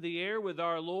caught up in the air with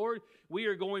our Lord, we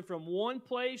are going from one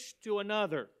place to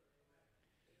another.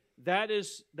 That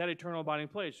is that eternal abiding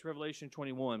place, Revelation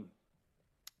 21.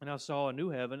 And I saw a new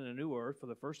heaven and a new earth, for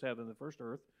the first heaven and the first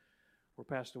earth were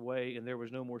passed away, and there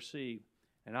was no more sea.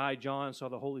 And I, John, saw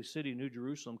the holy city, New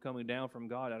Jerusalem, coming down from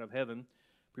God out of heaven,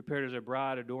 prepared as a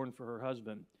bride adorned for her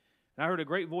husband. And I heard a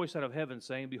great voice out of heaven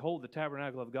saying, Behold, the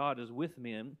tabernacle of God is with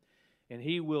men, and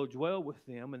he will dwell with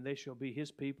them, and they shall be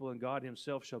his people, and God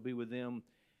himself shall be with them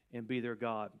and be their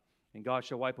God. And God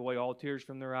shall wipe away all tears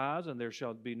from their eyes, and there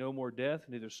shall be no more death,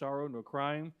 neither sorrow nor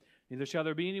crying, neither shall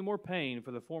there be any more pain,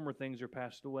 for the former things are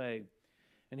passed away.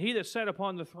 And he that sat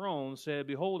upon the throne said,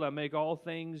 Behold, I make all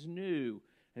things new.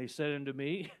 And he said unto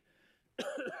me,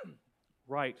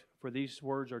 Write, for these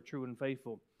words are true and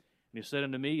faithful. And he said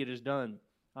unto me, It is done.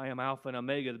 I am Alpha and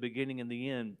Omega, the beginning and the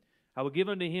end. I will give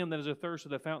unto him that is athirst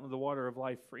of the fountain of the water of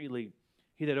life freely.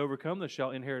 He that overcometh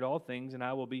shall inherit all things, and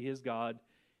I will be his God,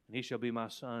 and he shall be my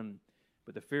son.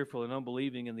 But the fearful and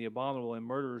unbelieving and the abominable and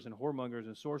murderers and whoremongers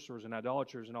and sorcerers and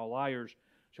idolaters and all liars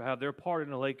shall have their part in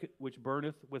the lake which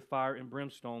burneth with fire and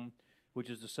brimstone, which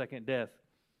is the second death.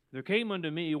 There came unto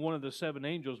me one of the 7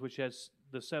 angels, which has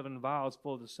the 7 vials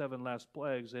full of the 7 last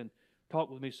plagues, and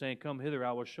talked with me, saying, Come hither,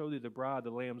 I will show thee the bride,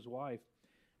 the Lamb's wife.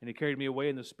 And he carried me away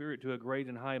in the Spirit to a great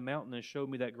and high mountain, and showed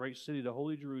me that great city, the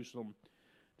holy Jerusalem,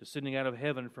 descending out of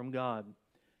heaven from God,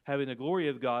 having the glory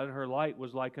of God, and her light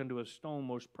was like unto a stone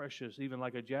most precious, even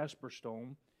like a jasper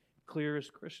stone, clear as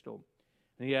crystal.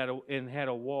 And he had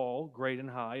a wall great and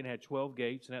high, and had 12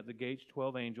 gates, and at the gates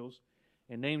 12 angels,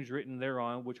 and names written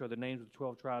thereon, which are the names of the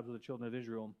 12 tribes of the children of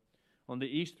Israel. On the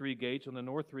east 3 gates, on the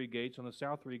north 3 gates, on the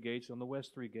south 3 gates, on the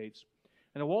west 3 gates.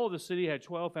 And the wall of the city had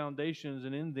 12 foundations,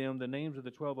 and in them the names of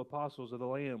the 12 apostles of the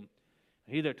Lamb.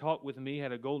 And he that talked with me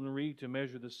had a golden reed to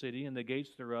measure the city, and the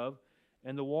gates thereof,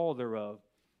 and the wall thereof.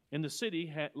 And the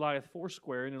city lieth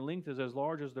foursquare, and in length is as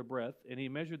large as the breadth. And he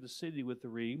measured the city with the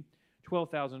reed,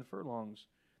 12,000 furlongs.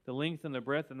 The length and the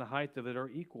breadth and the height of it are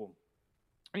equal.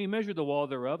 And he measured the wall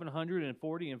thereof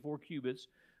 144 cubits,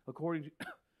 according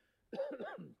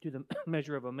to the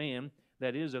measure of a man,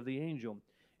 that is, of the angel.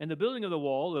 And the building of the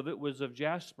wall of it was of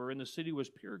jasper, and the city was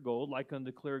pure gold, like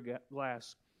unto clear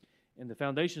glass. And the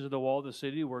foundations of the wall of the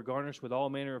city were garnished with all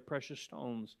manner of precious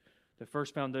stones. The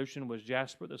first foundation was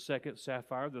jasper, the second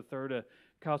sapphire, the third a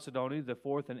chalcedony, the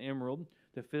fourth an emerald,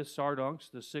 the fifth sardonyx,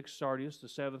 the sixth sardius, the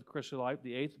seventh chrysolite,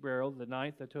 the eighth beryl, the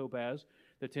ninth a topaz,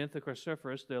 the 10th a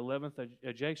chrysoprase, the 11th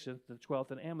a jacinth, the 12th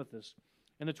an amethyst.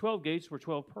 And the 12 gates were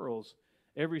 12 pearls.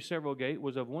 Every several gate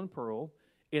was of one pearl,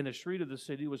 and the street of the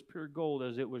city was pure gold,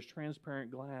 as it was transparent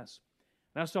glass.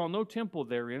 And I saw no temple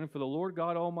therein, for the Lord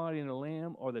God Almighty and the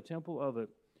Lamb are the temple of it.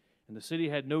 And the city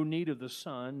had no need of the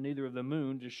sun, neither of the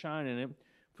moon to shine in it,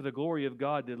 for the glory of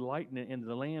God did lighten it, and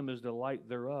the Lamb is the light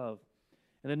thereof.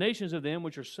 And the nations of them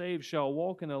which are saved shall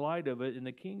walk in the light of it, and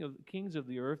the kings of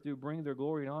the earth do bring their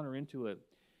glory and honor into it.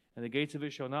 And the gates of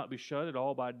it shall not be shut at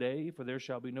all by day, for there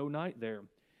shall be no night there.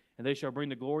 And they shall bring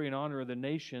the glory and honor of the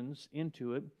nations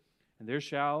into it, and there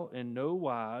shall in no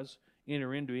wise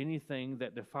enter into anything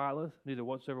that defileth, neither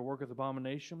whatsoever worketh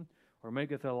abomination, or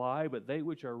maketh a lie, but they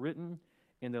which are written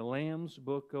in the Lamb's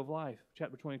book of life.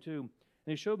 Chapter 22. And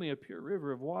he showed me a pure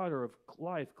river of water of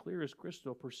life, clear as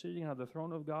crystal, proceeding out of the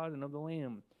throne of God and of the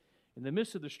Lamb. In the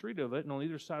midst of the street of it, and on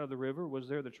either side of the river, was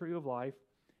there the tree of life,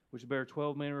 which bare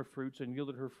 12 manner of fruits, and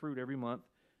yielded her fruit every month.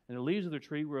 And the leaves of the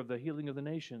tree were of the healing of the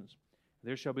nations.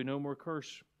 There shall be no more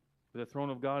curse, for the throne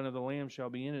of God and of the Lamb shall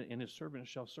be in it, and his servants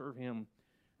shall serve him.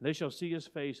 And they shall see his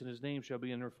face, and his name shall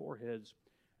be in their foreheads.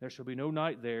 There shall be no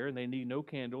night there, and they need no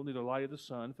candle, neither light of the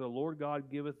sun, for the Lord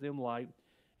God giveth them light,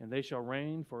 and they shall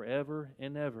reign forever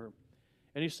and ever.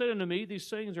 And he said unto me, These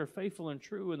sayings are faithful and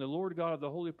true, and the Lord God of the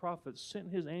holy prophets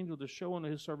sent his angel to show unto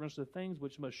his servants the things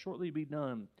which must shortly be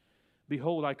done.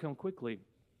 Behold, I come quickly.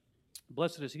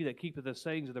 Blessed is he that keepeth the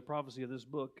sayings of the prophecy of this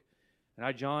book. And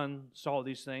I, John, saw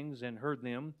these things and heard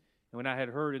them. And when I had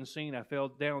heard and seen, I fell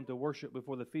down to worship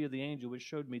before the feet of the angel which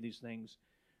showed me these things.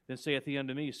 Then saith he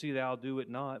unto me, See thou do it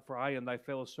not, for I am thy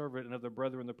fellow servant and of the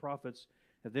brethren the prophets,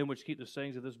 and them which keep the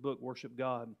sayings of this book worship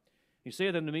God. He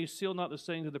saith unto me, Seal not the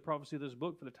sayings of the prophecy of this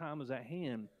book, for the time is at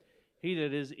hand. He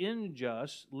that is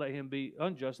unjust, let him be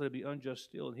unjust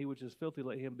still, and he which is filthy,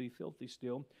 let him be filthy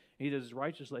still. He that is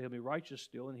righteous, let him be righteous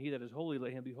still, and he that is holy,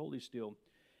 let him be holy still.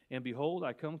 And behold,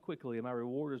 I come quickly, and my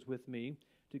reward is with me,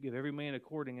 to give every man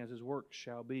according as his work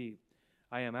shall be.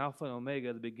 I am Alpha and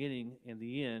Omega, the beginning and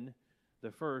the end,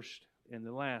 the first and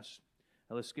the last.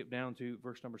 Now let's skip down to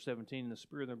verse number 17. And the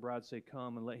Spirit of the bride say,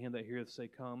 Come, and let him that heareth say,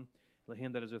 Come. Let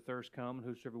him that is athirst come, and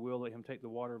whosoever will, let him take the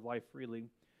water of life freely.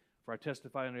 For I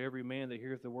testify unto every man that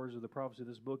heareth the words of the prophecy of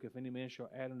this book, if any man shall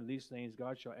add unto these things,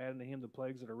 God shall add unto him the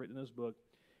plagues that are written in this book.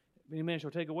 If any man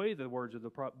shall take away the words of the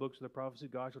books of the prophecy,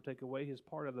 God shall take away his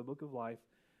part of the book of life,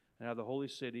 and out of the holy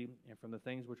city, and from the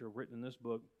things which are written in this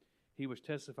book. He which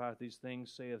testifieth these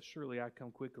things saith, Surely I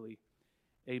come quickly.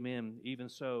 Amen. Even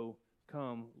so,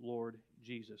 come, Lord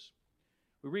Jesus.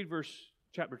 We read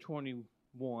chapter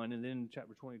 21 and then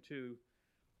chapter 22.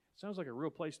 Sounds like a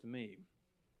real place to me.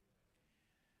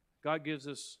 God gives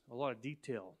us a lot of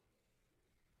detail.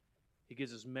 He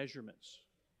gives us measurements.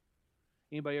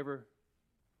 Anybody ever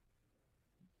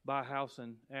buy a house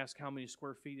and ask how many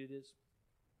square feet it is?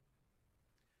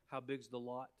 How big's the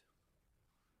lot?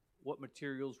 What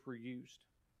materials were used?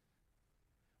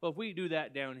 Well, if we do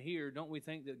that down here, don't we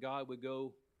think that God would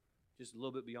go just a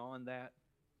little bit beyond that?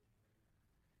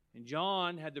 And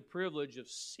John had the privilege of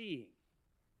seeing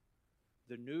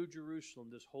the New Jerusalem,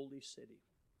 this holy city.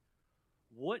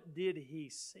 What did he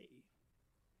see?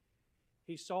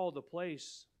 He saw the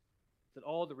place that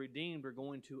all the redeemed are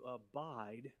going to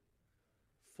abide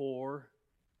for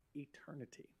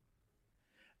eternity.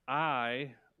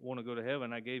 I want to go to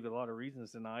heaven. I gave you a lot of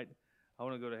reasons tonight. I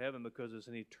want to go to heaven because it's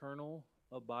an eternal,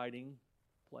 abiding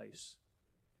place.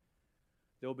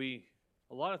 There'll be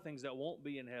a lot of things that won't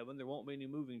be in heaven. There won't be any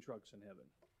moving trucks in heaven.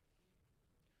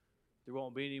 There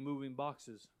won't be any moving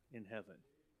boxes in heaven.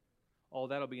 All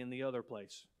that'll be in the other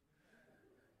place.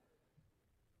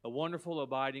 A wonderful,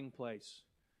 abiding place.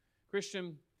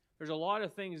 Christian, there's a lot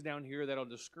of things down here that'll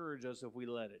discourage us if we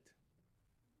let it.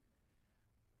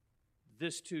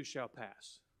 This too shall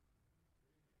pass.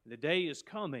 The day is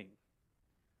coming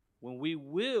when we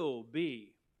will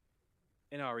be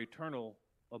in our eternal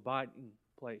abiding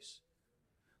place.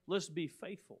 Let's be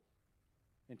faithful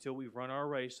until we've run our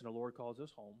race and the Lord calls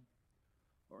us home,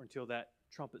 or until that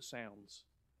trumpet sounds.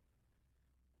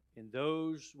 And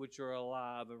those which are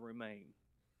alive and remain,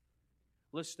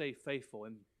 let's stay faithful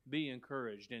and be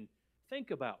encouraged and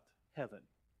think about heaven.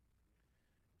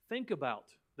 Think about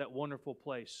that wonderful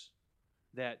place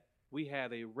that we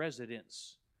have a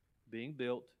residence being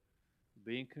built,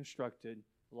 being constructed,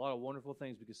 a lot of wonderful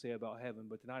things we could say about heaven,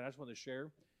 but tonight I just want to share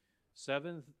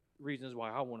 7 reasons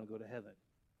why I want to go to heaven.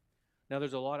 Now,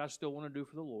 there's a lot I still want to do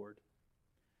for the Lord.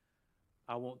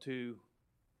 I want to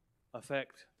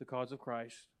affect the cause of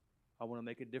Christ. I want to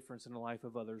make a difference in the life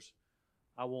of others.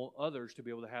 I want others to be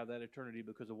able to have that eternity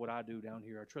because of what I do down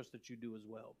here. I trust that you do as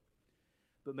well.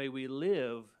 But may we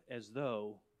live as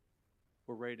though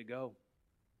we're ready to go.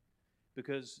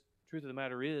 Because the truth of the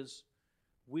matter is,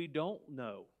 we don't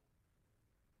know.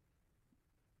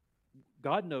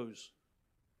 God knows.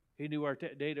 He knew our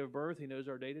date of birth. He knows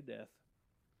our date of death.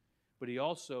 But He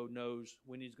also knows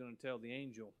when He's going to tell the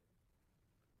angel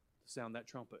to sound that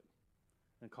trumpet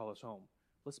and call us home.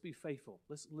 Let's be faithful.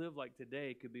 Let's live like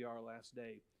today could be our last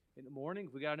day. In the morning,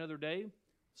 if we got another day,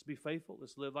 let's be faithful.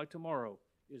 Let's live like tomorrow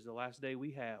is the last day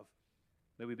we have.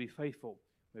 May we be faithful.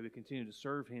 May we continue to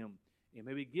serve Him. And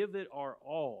may we give it our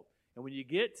all. And when you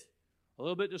get a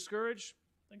little bit discouraged,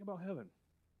 think about heaven.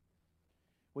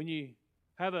 When you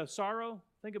have a sorrow,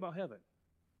 think about heaven.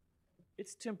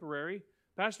 It's temporary.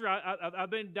 Pastor, I've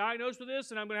been diagnosed with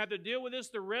this, and I'm going to have to deal with this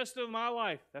the rest of my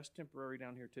life. That's temporary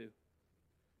down here too.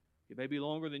 It may be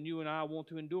longer than you and I want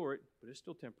to endure it, but it's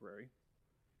still temporary.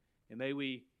 And may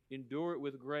we endure it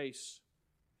with grace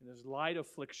in this light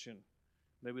affliction.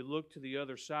 May we look to the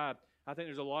other side. I think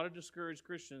there's a lot of discouraged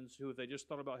Christians who, if they just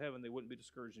thought about heaven, they wouldn't be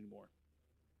discouraged anymore.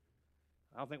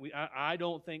 I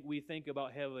don't think we think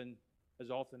about heaven as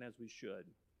often as we should.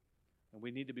 And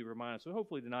we need to be reminded. So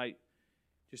hopefully tonight,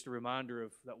 just a reminder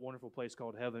of that wonderful place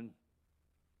called heaven,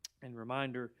 and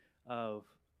reminder of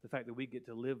the fact that we get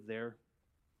to live there,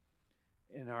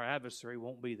 and our adversary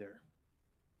won't be there.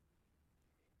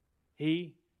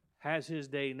 He has his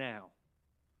day now,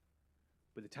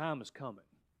 but the time is coming.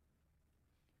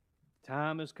 The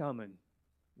time is coming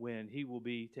when he will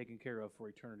be taken care of for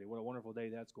eternity. What a wonderful day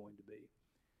that's going to be.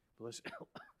 But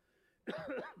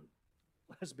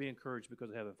let's be encouraged because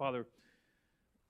of heaven. Father,